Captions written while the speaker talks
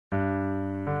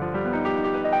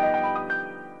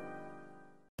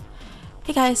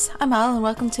Hey guys, I'm Al and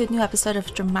welcome to a new episode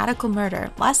of Dramatical Murder.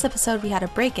 Last episode we had a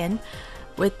break-in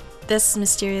with this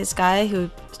mysterious guy who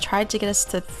tried to get us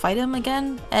to fight him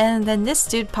again, and then this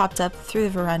dude popped up through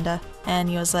the veranda and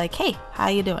he was like, hey, how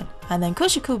you doing? And then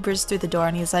Kushiku burst through the door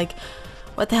and he's like,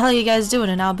 what the hell are you guys doing?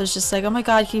 And Alba's just like, oh my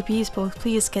god, can you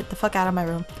please get the fuck out of my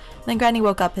room. And then Granny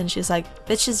woke up and she's like,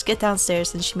 bitches, get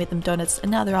downstairs, and she made them donuts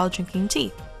and now they're all drinking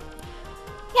tea.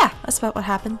 Yeah, that's about what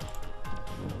happened.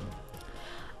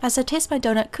 As I taste my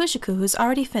donut, Kushiku, who's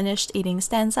already finished eating,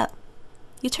 stands up.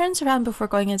 He turns around before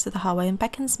going into the hallway and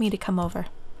beckons me to come over.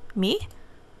 Me?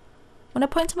 When I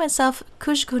point to myself,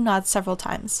 Kushiku nods several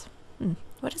times.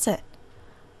 What is it?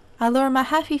 I lower my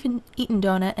half-eaten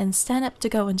donut and stand up to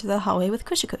go into the hallway with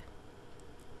Kushiku.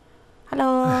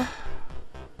 Hello.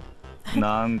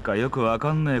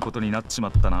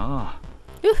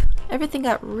 Oof, everything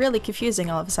got really confusing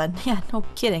all of a sudden. Yeah, no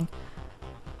kidding.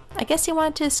 I guess he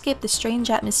wanted to escape the strange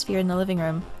atmosphere in the living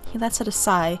room. He lets out a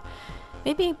sigh.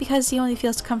 Maybe because he only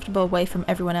feels comfortable away from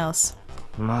everyone else.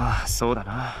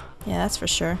 Yeah, that's for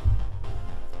sure.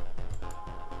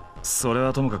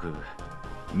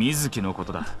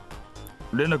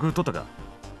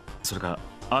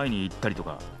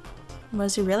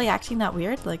 Was he really acting that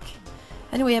weird? Like,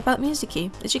 anyway, about Mizuki.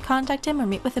 Did you contact him or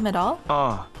meet with him at all?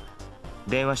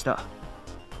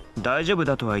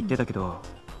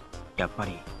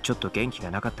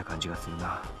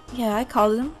 Yeah, I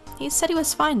called him. He said he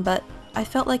was fine, but I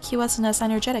felt like he wasn't as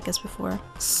energetic as before.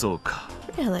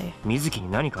 Really?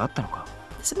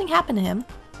 Did something happen to him?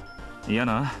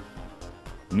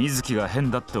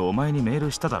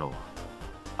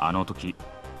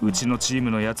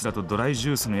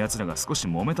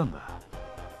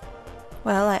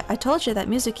 Well, I told you that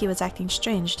Mizuki was acting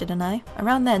strange, didn't I?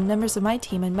 Around then, members of my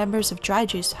team and members of Dry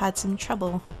Juice had some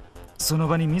trouble.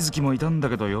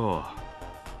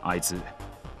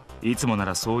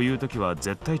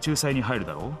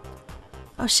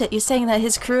 Oh shit, you're saying that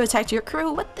his crew attacked your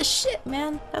crew? What the shit,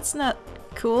 man? That's not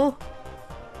cool.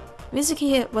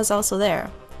 Mizuki was also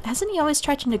there. Hasn't he always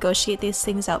tried to negotiate these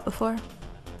things out before?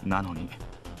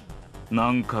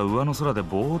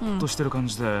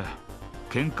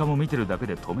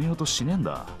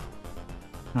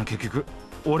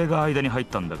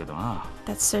 Well,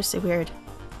 that's seriously weird.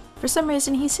 For some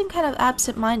reason, he seemed kind of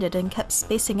absent-minded and kept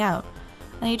spacing out,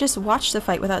 and he just watched the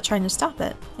fight without trying to stop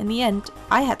it. In the end,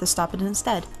 I had to stop it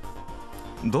instead.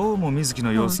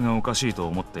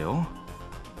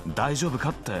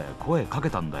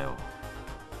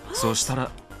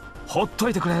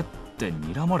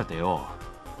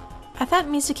 I thought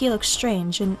Mizuki looked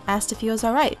strange and asked if he was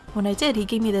alright. When I did, he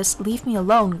gave me this leave me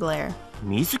alone glare.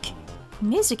 Mizuki?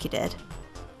 Mizuki did.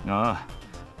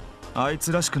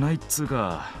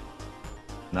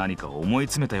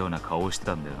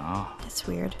 That's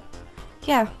weird.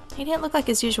 Yeah, he didn't look like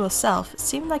his usual self. It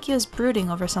seemed like he was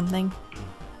brooding over something.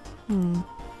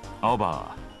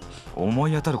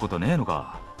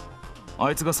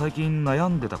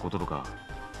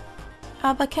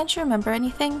 But can't you remember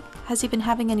anything? Has he been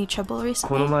having any trouble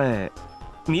recently?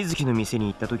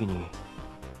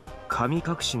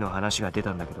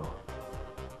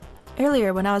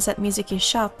 Earlier, when I was at Mizuki's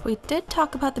shop, we did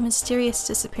talk about the mysterious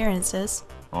disappearances.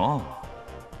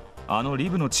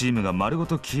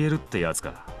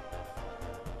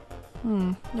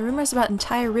 The rumors about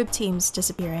entire rib teams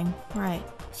disappearing. Right.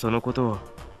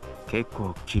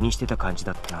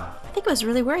 I think I was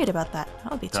really worried about that. I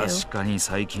would be too.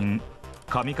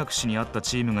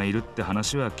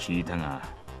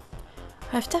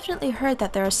 I've definitely heard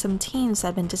that there are some teams that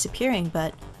have been disappearing,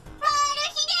 but...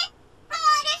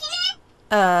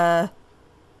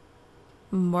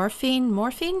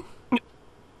 Morphine?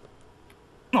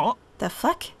 The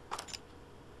fuck?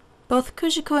 Both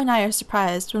Kushiku and I are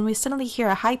surprised when we suddenly hear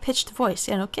a high-pitched voice.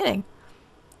 Yeah, no kidding.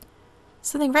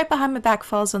 Something right behind my back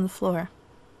falls on the floor.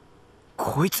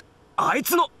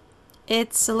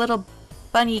 It's a little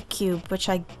bunny cube, which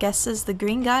I guess is the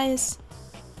green guy's.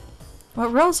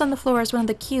 What rolls on the floor is one of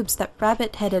the cubes that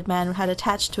rabbit-headed man had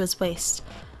attached to his waist.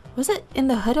 Was it in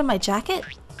the hood of my jacket?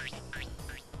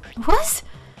 What?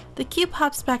 The cube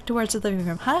hops back towards the living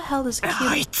room. How the hell does a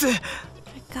cube...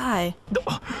 Guy.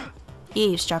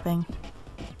 Eavesdropping.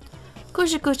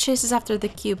 Kushiku chases after the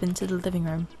cube into the living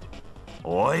room.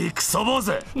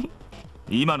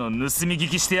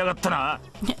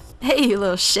 Hey, you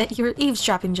little shit. You were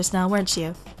eavesdropping just now, weren't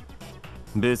you?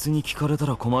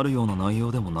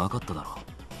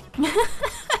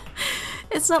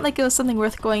 It's not like it was something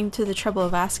worth going to the trouble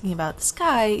of asking about. This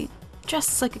guy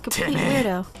dressed like a complete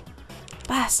weirdo.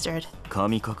 Bastard.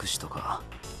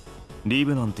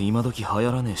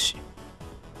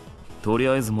 とり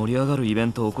あえず盛り上がるイベ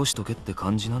ント起こしとけって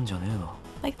感じなんじゃねえの。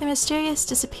 Like the mysterious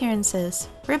disappearances.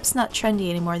 Rib's not trendy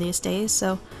anymore these days,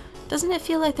 so doesn't it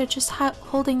feel like they're just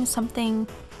holding something...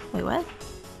 Wait, what?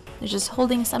 They're just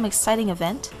holding some exciting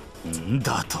event?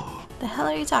 だと The hell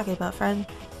are you talking about, friend?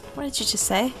 What did you just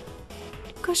say?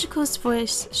 Koshiko's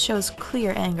voice shows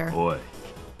clear anger. おい、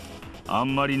あ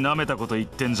んまり舐めたこと言っ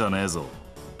てんじゃねえぞ。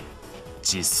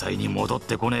実際に戻っ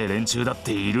てこねえ連中だっ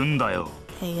ているんだよ。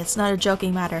 Hey, it's not a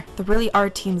joking matter. There really are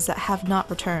teams that have not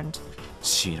returned.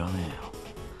 知らねえよ。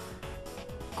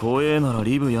怖えなら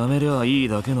リブやめりゃいい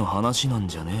だけの話なん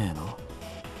じゃねえの。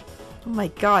 Oh my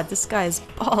god, this guy is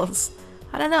balls.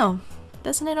 I don't know.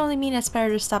 Doesn't it only mean it's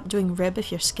better to stop doing rib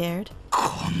if you're scared? こ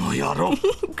の野郎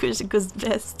Kushiko's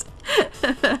pissed.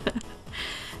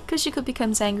 Kushiko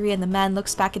becomes angry and the man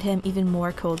looks back at him even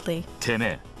more coldly. てめ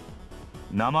え、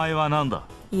名前はなんだ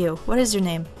You, what is your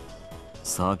name?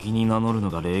 先に名乗るの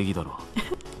が礼儀だろ。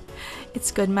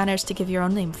 It's good manners to give your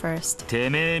own name first. て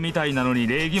めえみたいなのに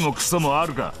礼儀もクソもあ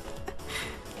るか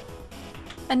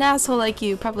An asshole like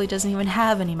you probably doesn't even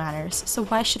have any manners, so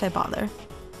why should I bother?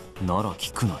 なら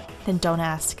聞くなよ。 Then don't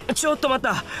ask. ちょっと待っ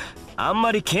た。あん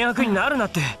まり険悪になるなっ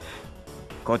て。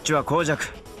こっちは公爵。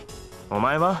お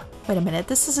前は Wait a minute,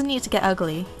 this doesn't need to get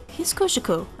ugly. He's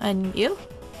Kushiko, and you?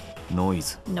 ノイ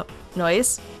ズ。 No.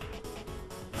 Noise?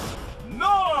 ノ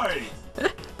イ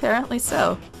Apparently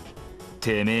so.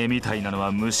 てめえみたいなの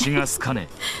は虫が好かね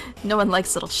No one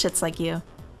likes little shits like you.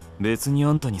 別に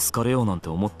あんたに好かれようなんて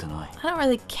思ってない。 I don't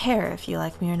really care if you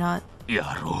like me or not. え野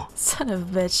郎 Son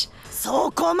of a bitch.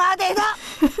 そこまでだ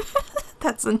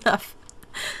That's enough.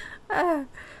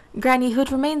 Granny,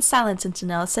 who'd remained silent until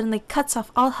now, suddenly cuts off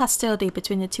all hostility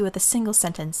between the two with a single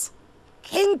sentence.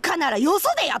 喧嘩ならよそ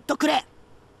でやっとくれ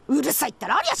うるさいった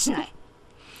らありゃしない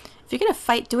If you're gonna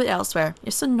fight, do it elsewhere.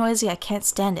 You're so noisy, I can't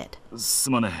stand it. す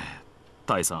まねえ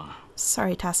タイさん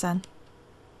Sorry, Tasan.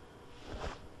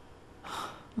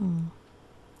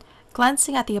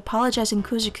 Glancing at the apologizing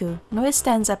Kujiku, Noise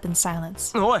stands up in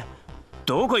silence. おい、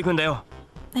どこ行くんだよ。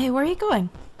 Hey, where are you going?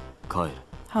 帰る。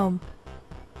 Home.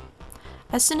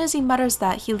 As soon as he mutters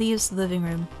that, he leaves the living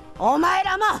room. お前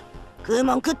らも食う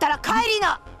もん食ったら帰り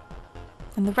な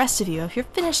And the rest of you, if you're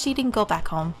finished eating, go back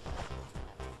home.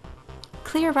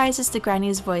 Clear rises to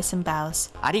Granny's voice and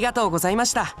bows. ありがとうございま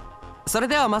した。それ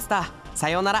ではマスター、さ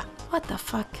ようなら。 What the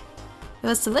fuck? It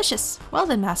was delicious. Well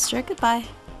then, Master, goodbye.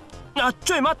 あ、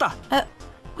ちょい待った。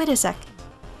 Wait a sec.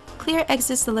 Clear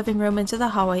exits the living room into the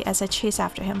hallway as I chase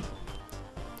after him.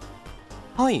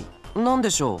 はい、なんで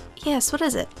しょ Yes, what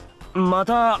is it? ま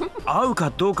た会うか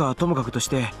どうかはともかくとし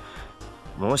て、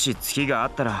もし月があ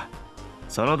ったら、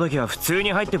その時は普通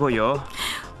に入ってこいよ。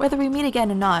 Whether we meet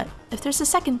again or not, if there's a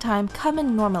second time, come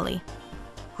in normally. う。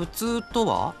普通と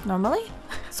は Normally?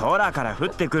 空から降っ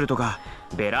てくるとか、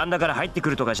ベランダから入ってく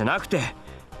るとかじゃなくて、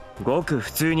ごく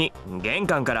普通に玄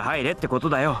関から入れってこと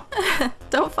だよ。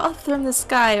Don't fall from the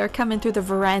sky or come in through the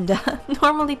veranda.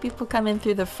 Normally people come in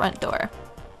through the front door.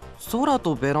 空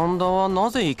とベランダはな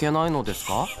ぜ行けないのです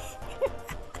か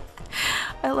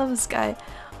I love this guy.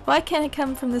 Why can't it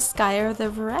come from the sky or the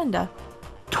veranda?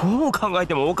 どう考え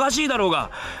てもおかしいだろうが。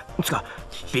つか、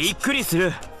びっくりす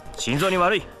る。心臓に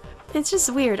悪い。It's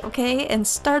just weird, okay? And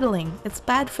startling. It's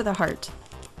bad for the heart.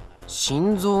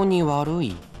 心臓に悪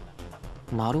い。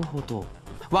なるほど。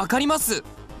わかります。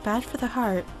 Bad for the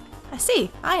heart. I see.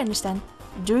 I understand.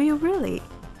 Do you really?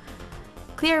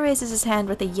 Clear raises his hand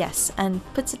with a yes and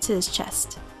puts it to his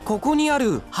chest. ここにあ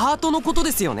るハートのこと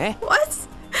ですよね。What?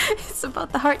 It's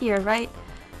about the heart here, right?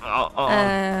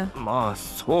 まあ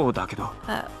そうだけど。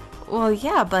Well,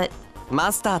 yeah, but...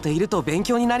 マスターといると勉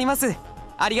強になります。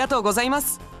ありがとうございま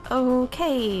す。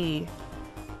Okay.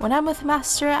 When I'm with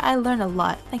Master, I learn a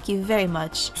lot. Thank you very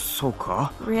much. そう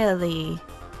か Really.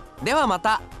 ではま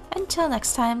た。 Until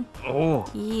next time. おう。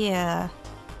 Yeah.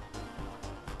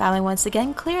 Bowing once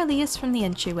again, Clear leaves from the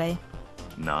entryway.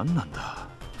 何なんだ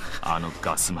あの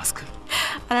ガスマスク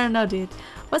I don't know, dude.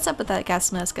 What's up with that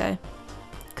gas mask guy?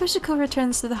 Kushiko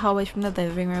returns to the hallway from the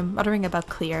living room, muttering about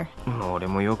Clear. 俺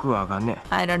もよくわかんね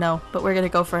I don't know, but we're gonna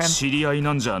go for him. 知り合い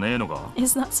なんじゃねえのか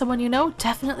He's not someone you know?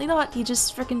 Definitely not. He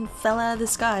just freaking fell out of the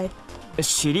sky. え。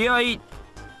知り合い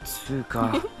つう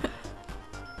か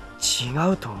違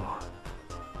うと思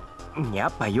う。や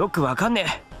っぱよくわかんね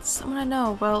え。 Someone I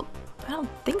know? Well, I don't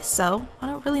think so. I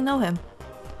don't really know him.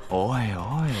 おい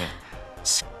おい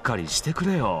しっかりしてく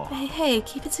れよ Hey, hey,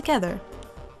 keep it together.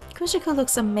 Kushiko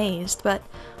looks amazed, but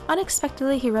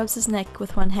unexpectedly he rubs his neck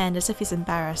with one hand as if he's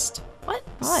embarrassed. What?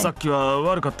 さ Why? っきは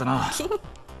悪かったな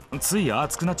つい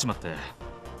熱くなっちまって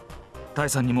タイ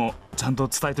さんにもちゃんと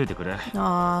伝えといてくれ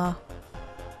Aww.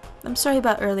 I'm sorry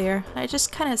about earlier. I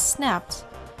just kind of snapped.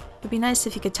 It'd be nice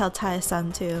if you could tell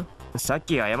Taya-san too. さっ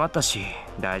き謝ったし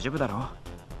大丈夫だろ。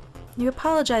 You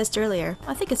apologized earlier.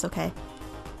 I think it's okay.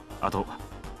 あと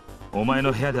お前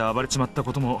の部屋で暴れちまった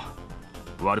ことも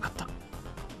悪かった。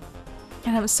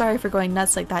 And I'm sorry for going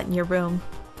nuts like that in your room.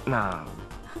 ま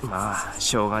あ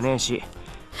しょうがねえし、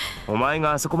お前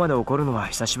があそこまで怒るのは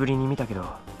久しぶりに見たけど。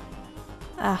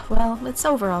 Ah, well, it's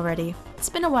over already.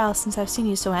 It's been a while since I've seen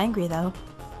you so angry, though.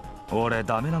 俺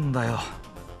ダメなんだよ。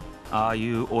ああい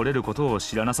う折れることを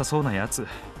知らなさそうなやつ。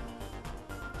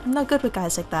 I'm no good with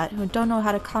guys like that who don't know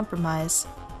how to compromise.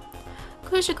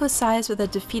 Kushiko sighs with a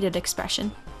defeated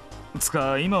expression. つ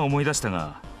か今思い出した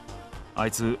が、あ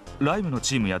いつライムの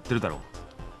チームやってるだろ。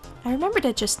 I remembered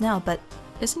it just now, but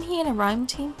isn't he in a rhyme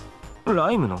team?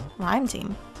 ライムの Rhyme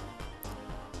team?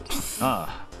 あ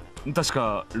あ、確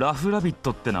かラフラビッ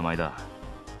トって名前だ。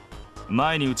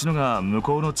前にうちのが向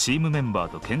こうのチームメンバ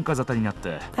ーと喧嘩沙汰になっ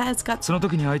て、 その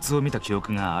時にあいつを見た記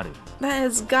憶がある。 That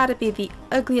has gotta be the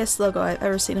ugliest logo I've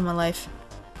ever seen in my life.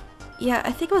 Yeah,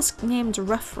 I think it was named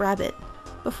Rough Rabbit.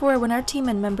 Before, when our team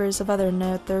and members of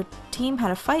their team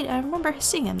had a fight, I remember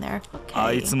seeing him there.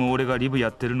 あい Okay. つも俺がリブや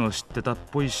ってるのを知ってたっ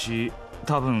ぽいし、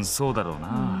多分そうだろう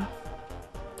な。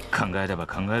考えれば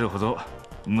考えるほど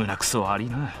胸くそ悪い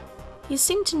な。 You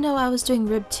seem to know I was doing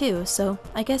rib too, so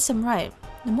I guess I'm right.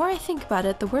 The more I think about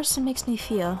it, the worse it makes me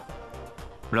feel.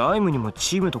 ライムにも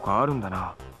チームとかあるんだ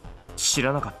な。知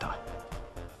らなかった。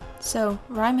 So,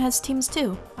 Rhyme has teams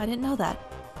too. I didn't know that.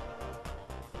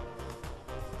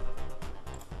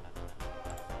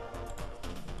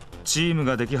 チーム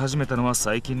ができ始めたのは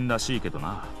最近らしいけど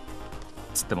な。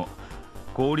つっても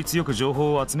効率よく情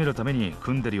報を集めるために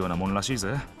組んでるようなもんらしい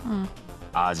ぜ。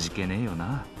味気ねえよ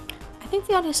な。 I think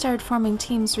they only started forming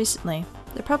teams recently.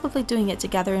 They're probably doing it to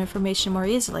gather information more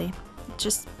easily. It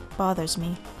just bothers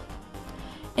me.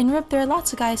 In RIP, there are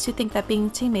lots of guys who think that being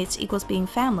teammates equals being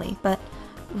family, but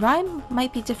Rhyme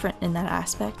might be different in that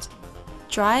aspect.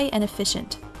 Dry and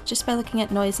efficient. Just by looking at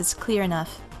NOIZ, it's clear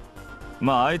enough.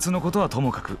 まああいつのことはと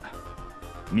もかく、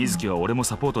水木は俺も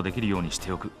サポートできるようにし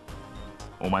ておく。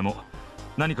お前も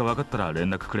何か分かったら連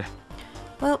絡くれ。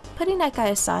 Well, putting that guy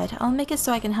aside, I'll make it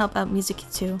so I can help out Mizuki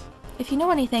too. If you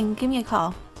know anything, give me a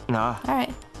call. なあ。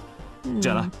 Alright. じ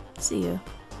ゃあな。 See you.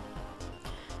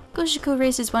 Goshiku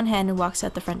raises one hand and walks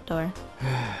out the front door.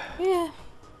 Yeah.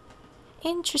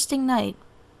 Interesting night.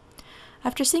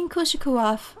 After seeing Goshiku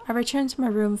off, I return to my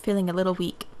room feeling a little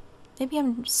weak. Maybe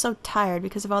I'm so tired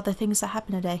because of all the things that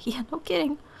happened today. Yeah, no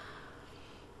kidding.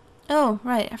 Oh,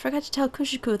 right. I forgot to tell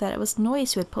Kushiku that it was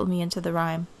NOIZ who had pulled me into the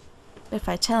rhyme. But if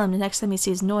I tell him the next time he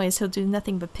sees NOIZ, he'll do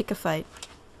nothing but pick a fight.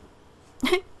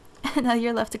 And now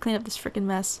you're left to clean up this frickin'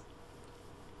 mess.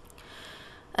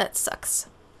 That sucks.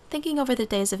 Thinking over the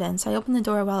day's events, I open the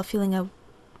door while a feeling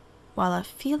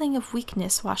of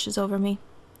weakness washes over me.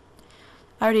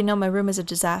 I already know my room is a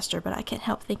disaster, but I can't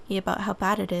help thinking about how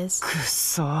bad it is. くっ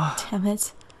そ。 Damn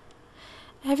it.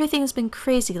 Everything's been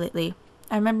crazy lately.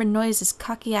 I remember NOIZ's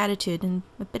cocky attitude and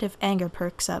a bit of anger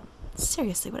perks up.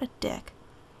 Seriously, what a dick.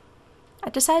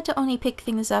 I decide to only pick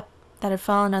things up that had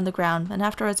fallen on the ground, and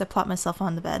afterwards I plop myself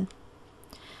on the bed.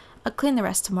 I'll clean the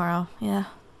rest tomorrow. Yeah,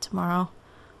 tomorrow.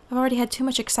 I've already had too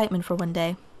much excitement for one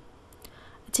day.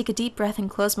 I take a deep breath and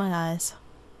close my eyes.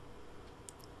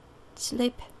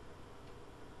 Sleep.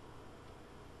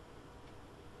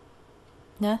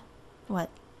 Nah? What?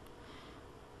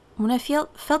 When I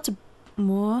felt a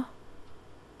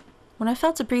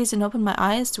breeze and opened my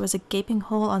eyes, there was a gaping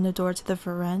hole on the door to the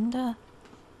veranda.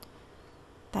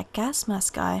 That gas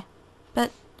mask guy. But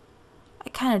I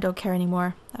kinda don't care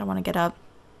anymore. I don't want to get up.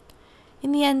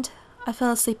 In the end, I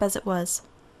fell asleep as it was.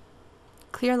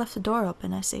 Clear left the door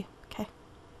open, I see. Okay.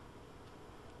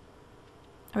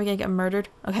 Are we gonna get murdered?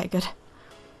 Okay, good.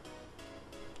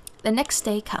 The next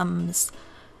day comes.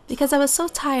 Because I was so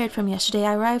tired from yesterday,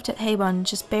 I arrived at Heibon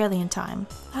just barely in time.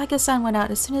 Haga-san went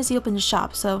out as soon as he opened the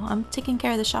shop, so I'm taking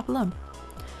care of the shop alone.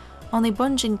 Only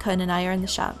Bonjin-kun and I are in the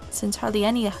shop. Since hardly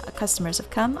any customers have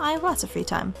come, I have lots of free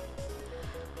time.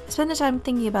 I spent the time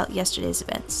thinking about yesterday's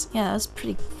events. Yeah, it was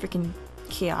pretty freaking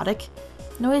chaotic.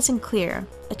 NOIZ and clear.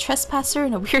 A trespasser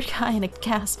and a weird guy in a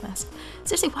gas mask.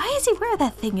 Seriously, why does he wear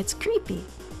that thing? It's creepy.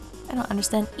 I don't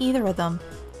understand either of them.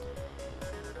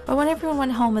 But when everyone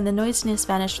went home and the noisiness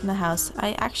vanished from the house,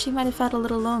 I actually might have felt a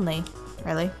little lonely.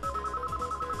 Really?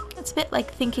 It's a bit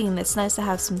like thinking it's nice to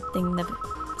have something that...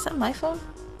 Is that my phone?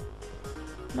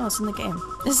 No, it's in the game.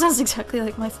 This sounds exactly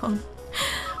like my phone.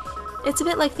 It's a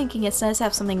bit like thinking it's nice to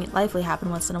have something lively happen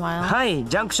once in a while. はい、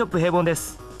ジャンクショップ平凡で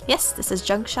す。 Yes, this is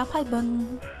Junk Shop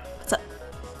Haibun. What's up?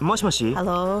 もしもし。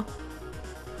 Hello?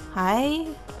 Hi?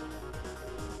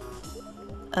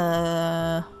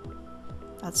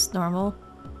 That's normal.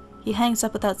 He hangs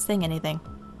up without saying anything.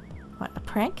 What, a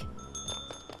prank?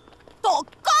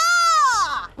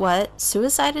 What?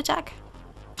 Suicide attack?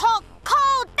 I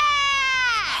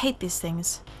hate these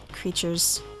things.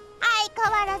 Creatures.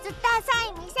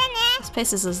 This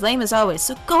place is as lame as always,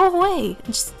 so go away!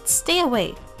 And just stay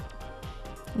away.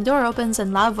 The door opens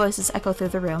and loud voices echo through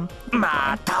the room.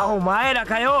 またお前ら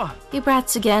かよ。 You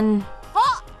brats again.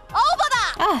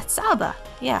 Ah, it's Alba.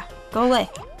 Yeah, go away.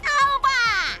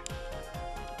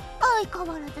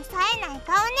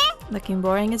 Looking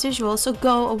boring as usual, so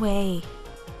go away.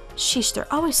 Sheesh,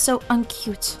 they're always so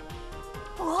uncute.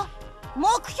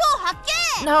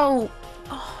 No!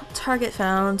 Oh, target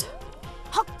found.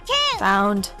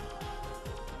 Found.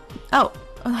 Oh,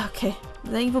 okay.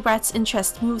 The evil brat's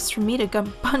interest moves from me to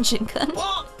Bunjin-kun.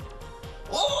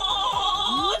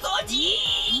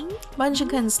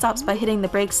 Bunjin-kun stops by hitting the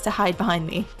brakes to hide behind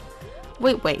me.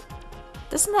 Wait.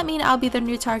 Doesn't that mean I'll be their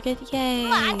new target? Yay!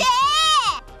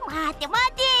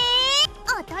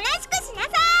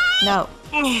 No.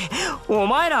 お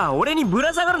前ら俺にぶ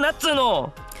ら下がるなっつう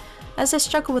の。 As I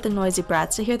struggle with the noisy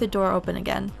brats, I hear the door open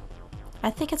again.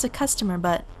 I think it's a customer,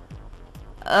 but...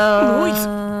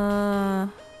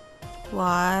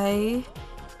 Why?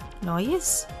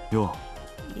 Noise? Yo.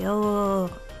 Yo.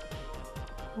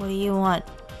 What do you want?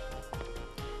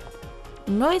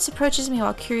 Noise approaches me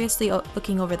while curiously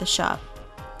looking over the shop.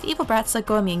 The evil brats let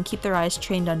go of me and keep their eyes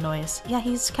trained on Noise. Yeah,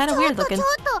 he's kind of weird looking.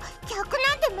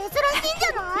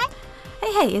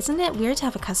 Hey, isn't it weird to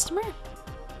have a customer?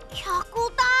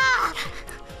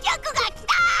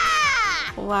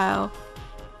 Wow.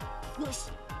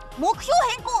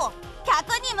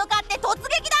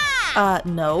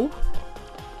 No.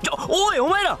 おいお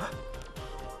前ら。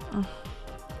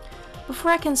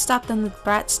 Before I can stop them, the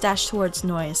brats dash towards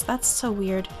Noise. That's so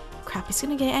weird. Crap, he's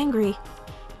gonna get angry.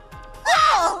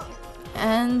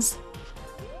 And...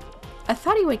 I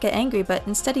thought he would get angry, but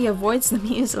instead he avoids them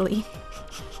easily.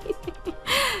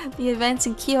 The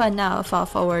advancing Kyo and Nao fall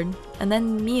forward, and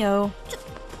then Mio...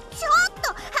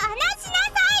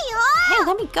 Hey,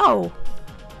 let me go!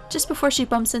 Just before she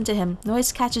bumps into him,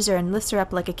 Noise catches her and lifts her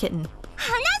up like a kitten.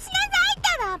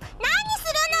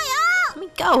 Let me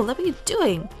go! What are you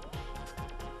doing?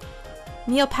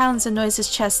 Mio pounds on Noise's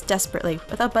chest desperately.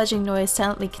 Without budging, Noise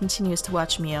silently continues to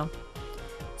watch Mio.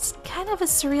 It's kind of a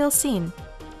surreal scene.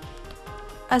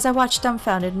 As I watch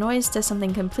dumbfounded, Noise does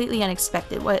something completely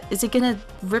unexpected. What, is it gonna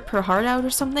rip her heart out or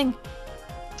something?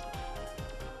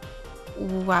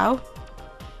 Wow.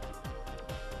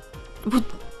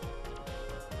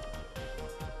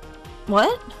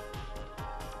 What?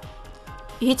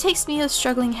 He takes Mio's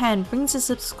struggling hand, brings his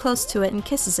lips close to it, and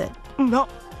kisses it. No.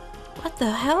 What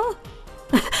the hell?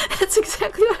 That's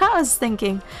exactly what I was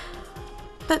thinking.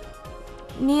 But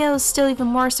Mio's still even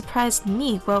more surprised than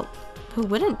me. Well, who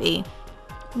wouldn't be?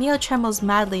 Mio trembles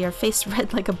madly, her face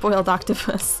red like a boiled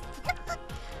octopus.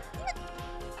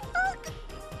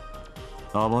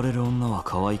 暴れる女は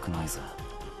可愛くないぜ。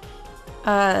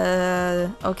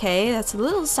 Okay, that's a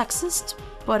little sexist,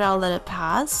 but I'll let it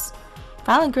pass.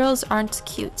 Violent girls aren't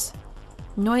cute.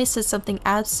 Noise says something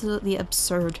absolutely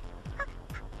absurd.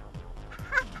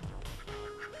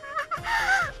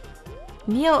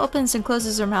 Mio opens and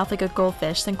closes her mouth like a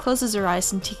goldfish, then closes her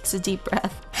eyes and takes a deep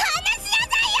breath.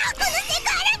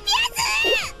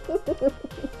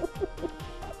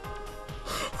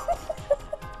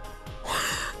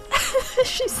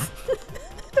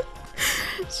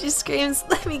 She screams,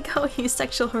 "Let me go, you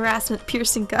sexual harassment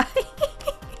piercing guy."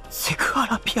 セクハ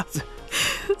ラピアス。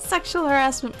 Sexual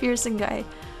harassment piercing guy.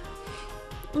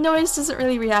 Noise doesn't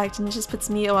really react and just puts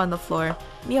Mio on the floor.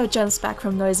 Mio jumps back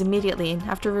from Noise immediately and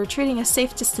after retreating a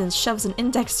safe distance shoves an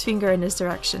index finger in his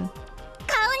direction.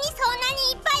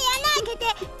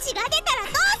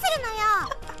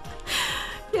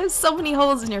 You have so many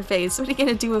holes in your face. What are you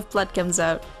gonna do if blood comes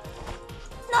out?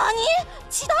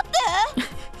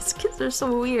 These kids are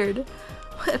so weird.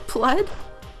 What, blood?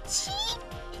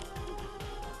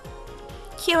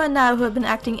 Kyo and Nao, who have been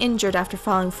acting injured after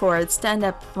falling forward, stand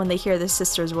up when they hear their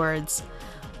sister's words.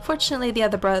 Fortunately, the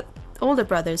other older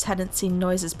brothers hadn't seen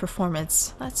Noise's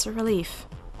performance. That's a relief.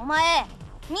 What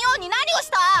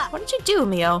did you do,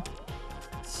 Mio?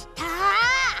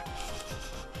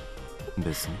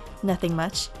 Nothing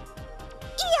much.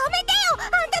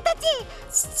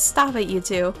 Stop it, you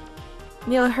two.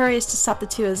 Mio hurries to stop the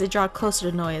two as they draw closer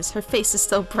to Noise. Her face is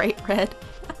still bright red.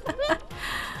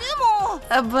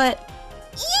 But...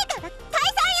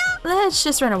 let's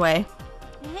just run away.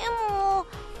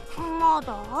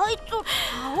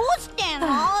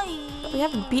 We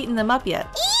haven't beaten them up yet.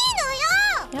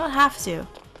 You don't have to.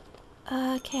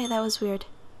 Okay, that was weird.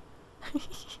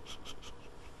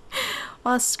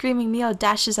 While screaming, Mio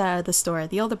dashes out of the store.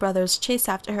 The older brothers chase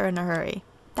after her in a hurry.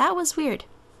 That was weird.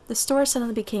 The store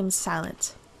suddenly became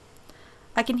silent.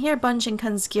 I can hear Bunch and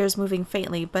Kun's gears moving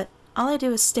faintly, but all I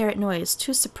do is stare at NOIZ,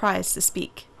 too surprised to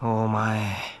speak. お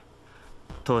前、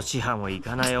年派もい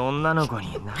かない女の子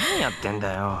に何やってん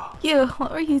だよ。You,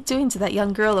 what were you doing to that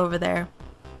young girl over there?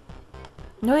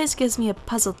 NOIZ gives me a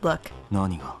puzzled look.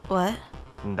 何が What?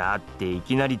 だってい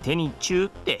きなり手にチュー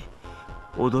って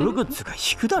驚くっつうか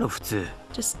引くだろ普通。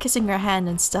Just kissing her hand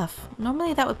and stuff.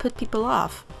 Normally that would put people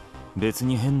off. 別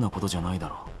に変なことじゃないだ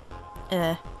ろ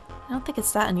I don't think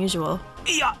it's that unusual.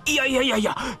 いや、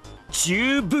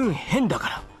十分変だ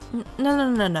か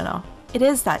No. It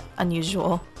is that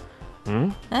unusual.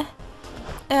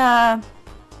 ら。ん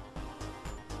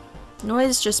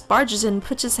NOIZ just barges in,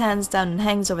 puts his hands down, and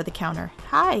hangs over the counter.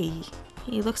 Hi.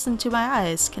 He looks into my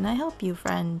eyes. Can I help you,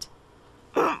 friend?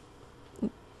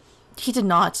 He did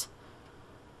not.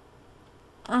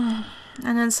 And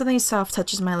then something soft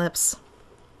touches my lips.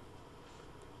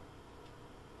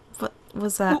 What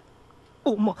was that?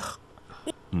 お前、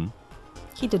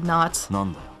 He did not. な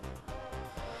んだよ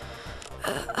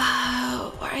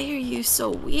Why are you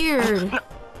so weird?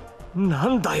 な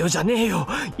んだよじゃねえよ。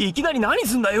いきなり何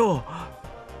すんだよ。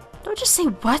 Don't just say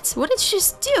what? What did you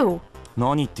just do?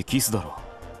 何ってキスだろ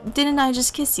Didn't I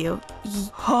just kiss you?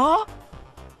 は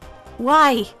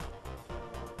Why?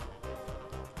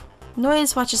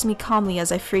 NOIZ watches me calmly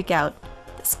as I freak out.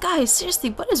 This guy, seriously,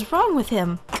 what is wrong with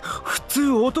him? 普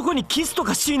通男にキスと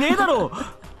かしねえだろ。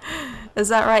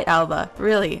 Is that right, Alba?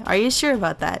 Really? Are you sure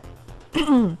about that?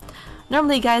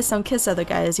 Normally guys don't kiss other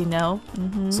guys, you know.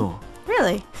 そう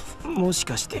Really? もし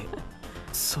かして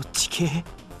そっち系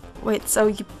Wait, so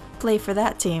you play for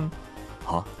that team?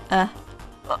 は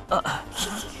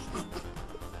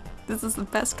This is the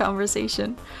best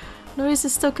conversation. NOIZ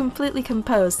is still completely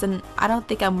composed, and I don't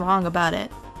think I'm wrong about it.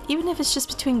 Even if it's just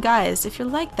between guys, if you're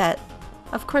like that,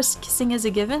 of course kissing is a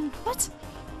given? What?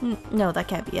 No, that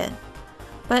can't be it.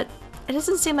 But it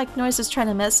doesn't seem like NOIZ is trying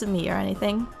to mess with me or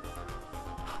anything.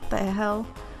 What the hell?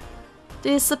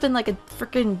 Did he slip in like a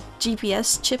freaking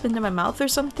GPS chip into my mouth or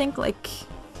something? Like...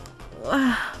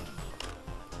 why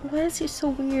is he so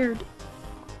weird?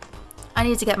 I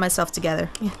need to get myself together.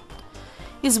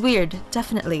 He's weird,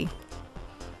 definitely.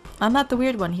 I'm not the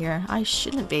weird one here. I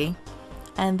shouldn't be.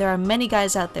 And there are many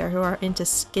guys out there who are into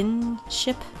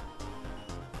skinship.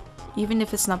 Even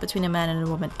if it's not between a man and a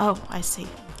woman. Oh, I see.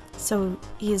 So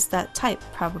he's that type,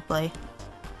 probably.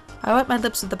 I wet my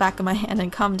lips with the back of my hand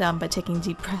and calm down by taking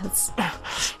deep breaths.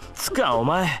 つかお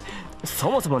前、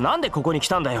そもそもなんでここに来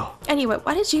たんだよ。 Anyway,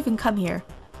 why did you even come here?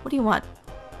 What do you want?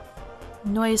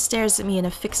 NOIZ stares at me in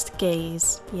a fixed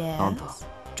gaze. Yes.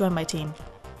 Join my team.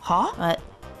 は What?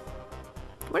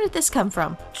 Where did this come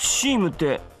from? チームっ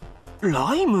て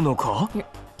ライムのか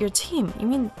Your team? You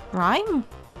mean Rhyme?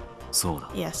 そうだ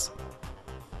Yes.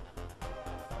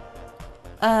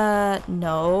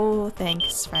 No,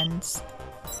 thanks, friends.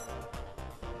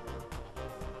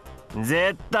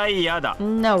 絶対嫌だ。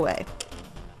 No way.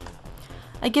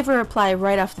 I give a reply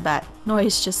right off the bat.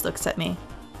 NOIZ just looks at me.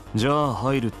 じゃあ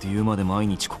入るって言うまで毎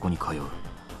日ここに通う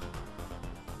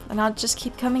And I'll just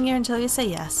keep coming here until you say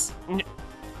yes.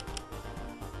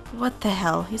 What the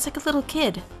hell? He's like a little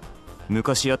kid.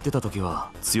 昔やってた時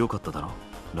は強かっただろ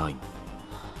ライン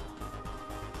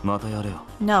またやれよ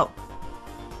No.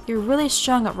 You're really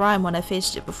strong at Rhyme when I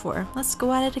faced it before. Let's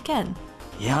go at it again.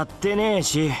 やってねえ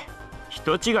し、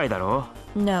人違いだろ。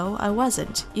 No, I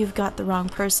wasn't. You've got the wrong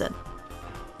person.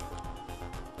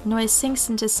 NOIZ sinks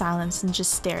into silence and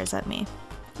just stares at me.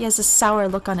 He has a sour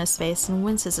look on his face and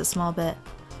winces a small bit.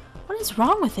 What is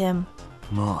wrong with him?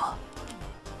 まあ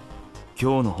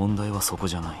今日の本題はそこ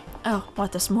じゃない Oh,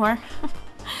 what, there's more?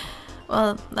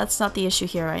 Well, that's not the issue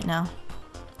here right now.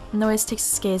 NOIZ takes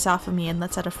his gaze off of me and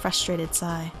lets out a frustrated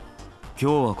sigh.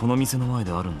 今日はこの店の前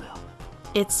であるんだよ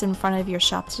It's in front of your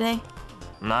shop today?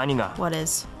 何が What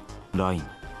is? ライン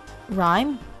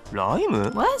Rhyme? ライ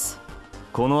ム What?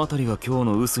 この辺りが今日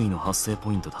の雨水の発生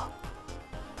ポイントだ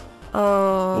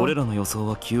Oh... 俺らの予想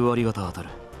は9割方当たる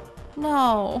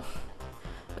No.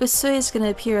 Usui is gonna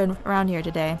appear around here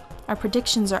today. Our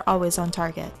predictions are always on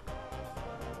target.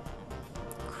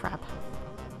 Crap.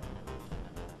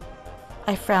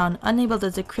 I frown, unable to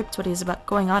decrypt what he's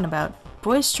going on about.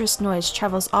 Boisterous noise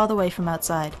travels all the way from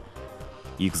outside.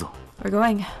 行くぞ We're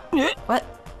going. What?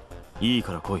 いい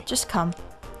から来い Just come.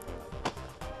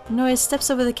 NOIZ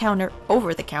steps over the counter,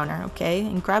 okay,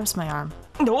 and grabs my arm.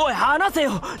 おい、話せ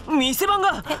よ。店番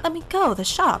が。 Hey, let me go, the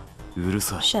shop. うる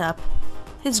さい Shut up.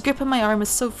 His grip on my arm is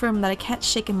so firm that I can't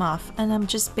shake him off, and I'm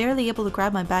just barely able to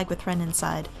grab my bag with Ren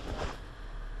inside.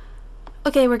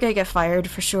 Okay, we're gonna get fired,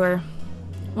 for sure.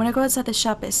 When I go outside the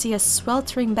shop, I see a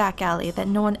sweltering back alley that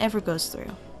no one ever goes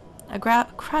through. A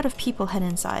crowd of people head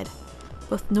inside.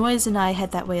 Both NOIZ and I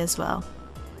head that way as well.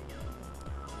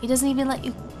 He doesn't even let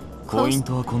you close.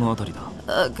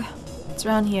 Ugh, it's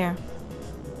around here.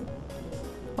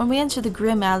 When we enter the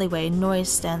grim alleyway, NOIZ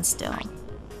stands still.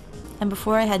 And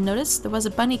before I had noticed, there was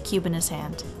a bunny cube in his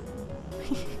hand.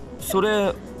 そ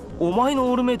れお前の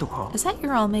オールメイトか? Is that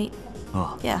your all mate?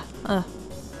 Yeah.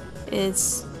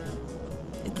 It's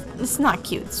not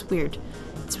cute. It's weird.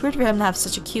 It's weird for him to have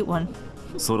such a cute one.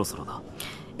 そろそろだ。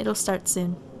 It'll start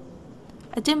soon.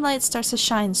 A dim light starts to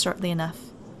shine shortly enough.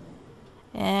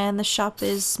 And the shop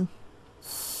is...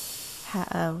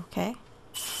 okay.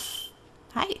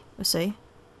 Hi, Usui.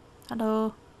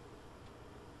 Hello.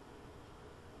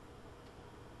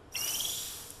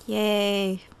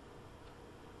 Yay.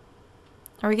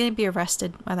 Are we gonna be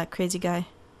arrested by that crazy guy?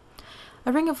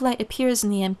 A ring of light appears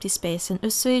in the empty space and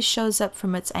Usui shows up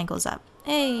from its angles up.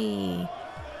 Hey!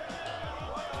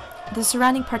 The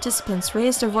surrounding participants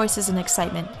raise their voices in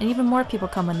excitement, and even more people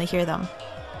come when they hear them.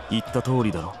 言った通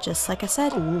りだろ。 Just like I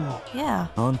said. Yeah.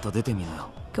 あんた出てみなよ。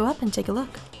 Go up and take a look.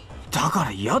 だか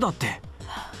ら嫌だって。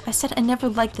 I said I never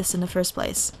liked this in the first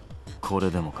place. こ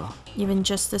れでもか? Even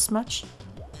just this much?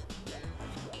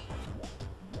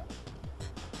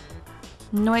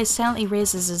 NOIZ silently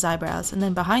raises his eyebrows, and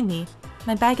then behind me,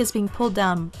 my bag is being pulled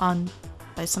down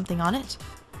by something on it.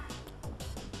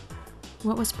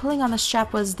 What was pulling on the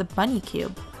strap was the bunny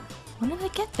cube. When did I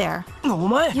get there? お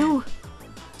前 You!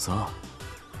 さあ、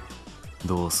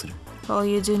どうする? What will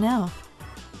you do now?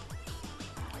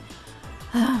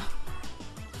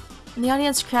 The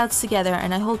audience crowds together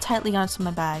and I hold tightly onto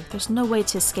my bag. There's no way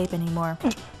to escape anymore.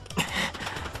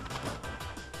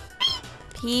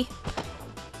 Pee.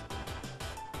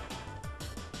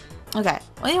 Okay,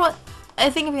 well, you know what? I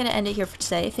think I'm going to end it here for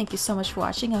today. Thank you so much for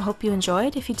watching. I hope you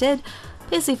enjoyed. If you did,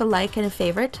 please leave a like and a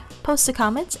favorite, post a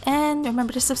comment, and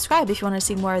remember to subscribe if you want to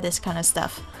see more of this kind of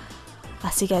stuff.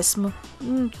 I'll see you guys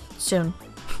soon.